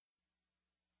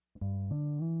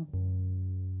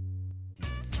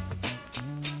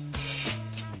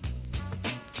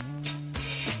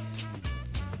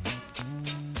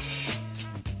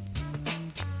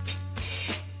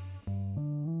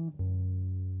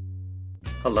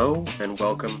Hello, and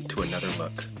welcome to Another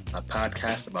Look, a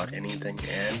podcast about anything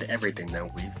and everything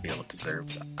that we feel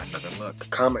deserves another look.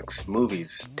 Comics,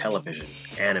 movies, television,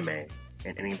 anime,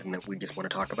 and anything that we just want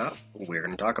to talk about, we're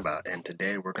going to talk about. And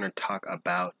today we're going to talk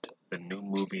about the new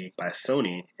movie by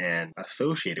Sony and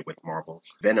associated with Marvel,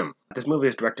 Venom. This movie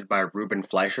is directed by Ruben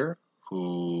Fleischer,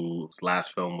 whose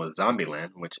last film was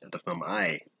Zombieland, which is the film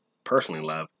I personally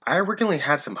love. I originally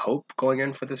had some hope going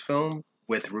in for this film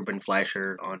with Ruben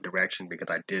Fleischer on direction because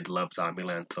I did love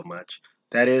Zombieland so much.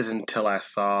 That is until I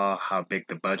saw how big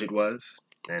the budget was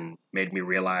and made me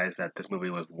realize that this movie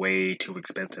was way too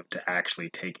expensive to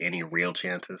actually take any real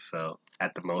chances. So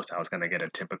at the most, I was going to get a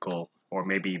typical, or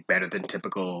maybe better than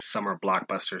typical, summer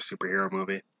blockbuster superhero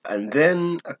movie. And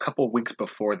then a couple weeks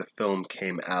before the film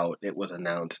came out, it was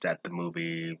announced that the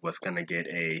movie was going to get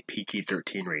a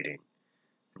PG-13 rating.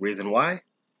 The reason why?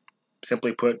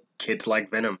 Simply put, kids like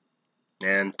Venom.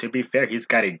 And to be fair, he's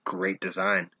got a great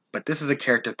design. But this is a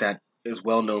character that is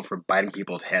well known for biting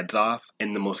people's heads off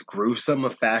in the most gruesome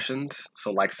of fashions.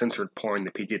 So like censored porn,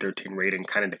 the PG-13 rating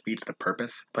kind of defeats the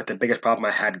purpose. But the biggest problem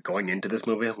I had going into this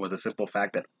movie was the simple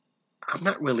fact that I'm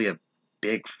not really a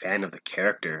big fan of the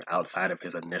character outside of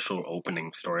his initial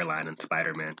opening storyline in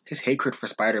Spider-Man. His hatred for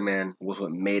Spider-Man was what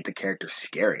made the character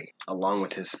scary, along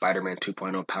with his Spider-Man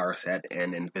 2.0 power set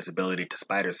and invisibility to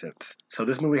Spider-Sense. So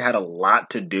this movie had a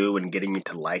lot to do in getting me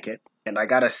to like it, and I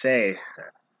gotta say,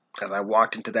 as I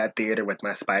walked into that theater with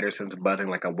my Spider-Sense buzzing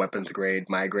like a weapons-grade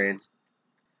migraine,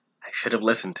 I should have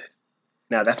listened.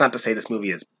 Now, that's not to say this movie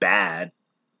is bad,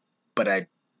 but I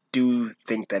do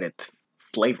think that it's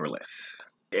flavorless.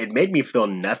 It made me feel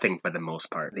nothing for the most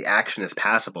part. The action is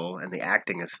passable and the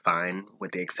acting is fine,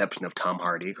 with the exception of Tom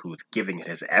Hardy, who's giving it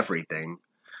his everything.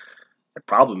 The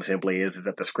problem simply is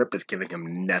that the script is giving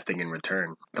him nothing in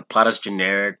return. The plot is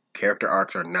generic, character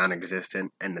arcs are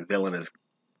non-existent, and the villain is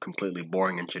completely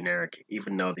boring and generic,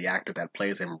 even though the actor that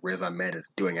plays him, Riz Ahmed,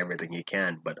 is doing everything he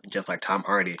can. But just like Tom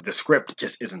Hardy, the script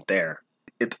just isn't there.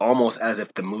 It's almost as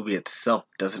if the movie itself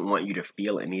doesn't want you to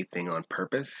feel anything on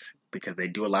purpose, because they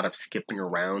do a lot of skipping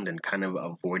around and kind of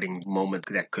avoiding moments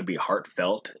that could be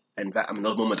heartfelt. In fact, I mean,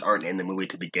 those moments aren't in the movie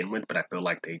to begin with, but I feel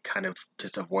like they kind of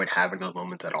just avoid having those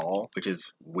moments at all, which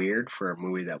is weird for a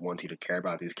movie that wants you to care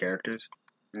about these characters.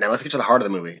 Now let's get to the heart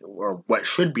of the movie, or what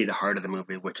should be the heart of the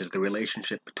movie, which is the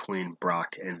relationship between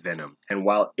Brock and Venom. And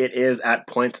while it is at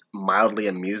points mildly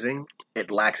amusing,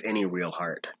 it lacks any real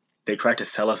heart. They try to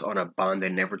sell us on a bond they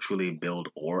never truly build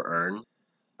or earn.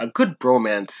 A good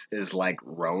bromance is like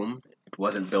Rome. It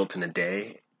wasn't built in a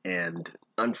day, and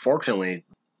unfortunately,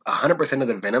 100% of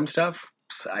the Venom stuff,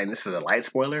 and this is a light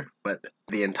spoiler, but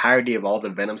the entirety of all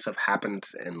the Venom stuff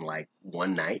happens in like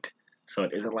one night. So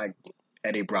it isn't like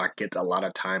Eddie Brock gets a lot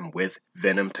of time with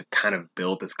Venom to kind of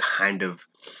build this kind of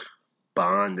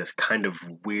bond, this kind of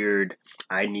weird,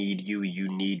 I need you,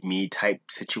 you need me type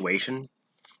situation.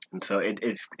 And so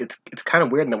it's kind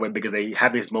of weird in that way because they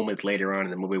have these moments later on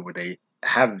in the movie where they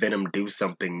have Venom do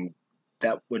something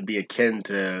that would be akin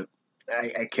to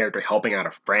a character helping out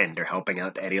a friend or helping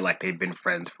out Eddie like they've been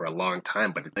friends for a long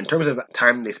time. But in terms of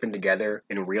time they spend together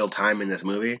in real time in this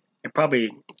movie, it probably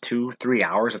 2-3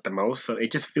 hours at the most. So it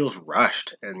just feels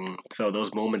rushed. And so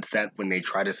those moments that when they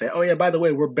try to say, oh yeah, by the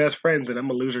way, we're best friends and I'm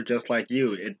a loser just like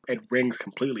you, it rings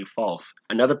completely false.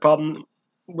 Another problem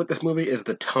with this movie is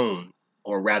the tone,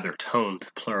 or rather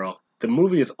tones, plural. The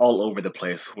movie is all over the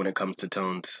place when it comes to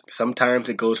tones. Sometimes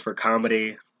it goes for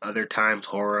comedy, other times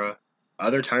horror,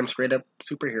 other times straight up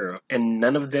superhero. And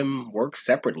none of them work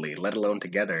separately, let alone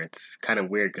together. It's kind of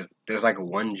weird because there's like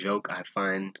one joke I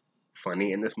find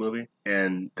funny in this movie,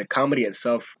 and the comedy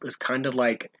itself is kind of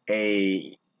like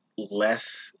a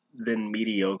less than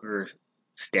mediocre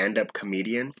stand-up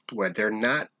comedian where they're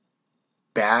not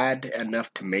bad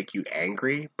enough to make you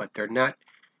angry, but they're not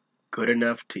good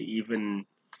enough to even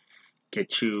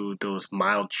get you those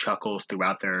mild chuckles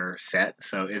throughout their set.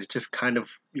 So it's just kind of,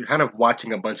 you're kind of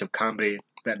watching a bunch of comedy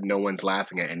that no one's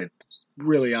laughing at, and it's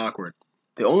really awkward.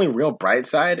 The only real bright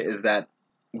side is that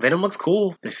Venom looks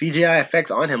cool. The CGI effects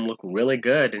on him look really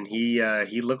good, and he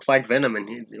looks like Venom,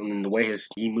 and the way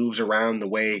he moves around, the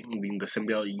way the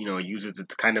symbiote uses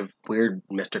its kind of weird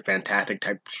Mr. Fantastic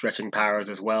type stretching powers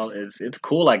as well it's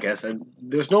cool, I guess. And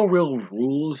there's no real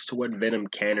rules to what Venom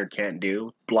can or can't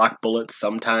do. Block bullets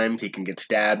sometimes. He can get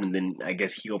stabbed and then I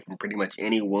guess heal from pretty much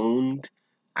any wound,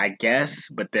 I guess.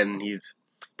 But then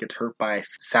gets hurt by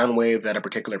sound waves at a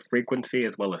particular frequency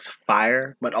as well as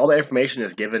fire. But all the information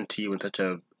is given to you in such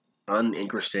a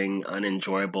uninteresting,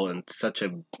 unenjoyable, and such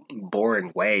a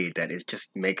boring way that it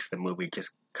just makes the movie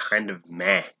just kind of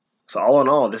meh. So all in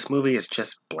all, this movie is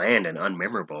just bland and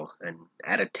unmemorable. And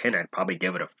out of 10, I'd probably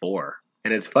give it a 4.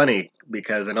 And it's funny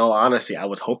because, in all honesty, I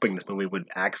was hoping this movie would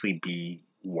actually be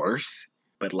worse,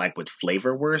 but like with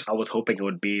flavor worse. I was hoping it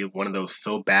would be one of those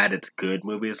so bad it's good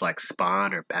movies like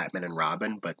Spawn or Batman and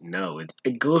Robin, but no,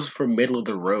 it goes for middle of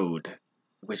the road,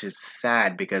 which is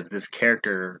sad because this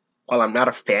character, while I'm not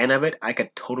a fan of it, I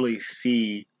could totally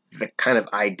see the kind of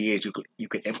ideas you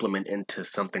could implement into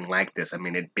something like this. I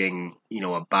mean, it being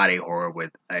a body horror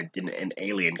with an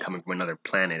alien coming from another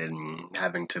planet and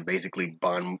having to basically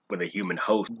bond with a human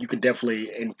host. You could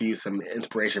definitely infuse some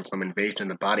inspiration from Invasion of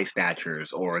the Body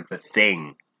Snatchers or The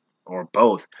Thing, or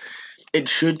both. It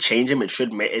should change him. It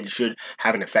should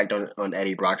have an effect on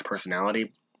Eddie Brock's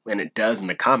personality, and it does in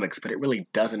the comics, but it really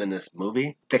doesn't in this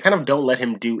movie. They kind of don't let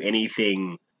him do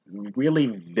anything really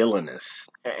villainous.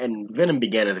 And Venom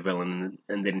began as a villain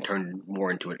and then turned more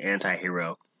into an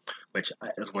anti-hero, which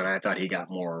is when I thought he got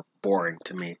more boring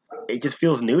to me. It just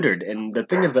feels neutered. And the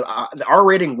thing is that the R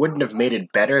rating wouldn't have made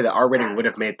it better. The R rating would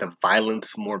have made the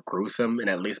violence more gruesome and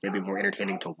at least maybe more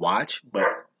entertaining to watch. But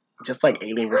just like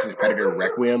Alien vs. Predator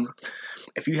Requiem,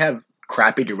 if you have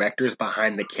crappy directors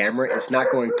behind the camera, it's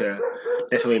not going to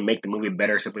necessarily make the movie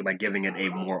better simply by giving it a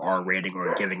more R rating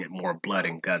or giving it more blood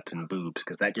and guts and boobs,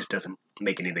 because that just doesn't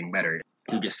make anything better.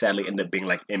 You just sadly end up being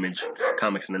like Image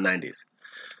Comics in the 90s.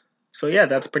 So yeah,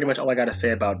 that's pretty much all I got to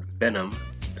say about Venom.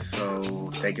 So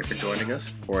thank you for joining us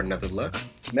for Another Look.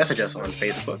 Message us on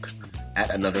Facebook at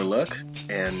Another Look.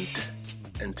 And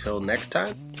until next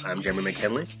time, I'm Jeremy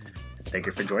McKinley. Thank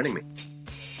you for joining me.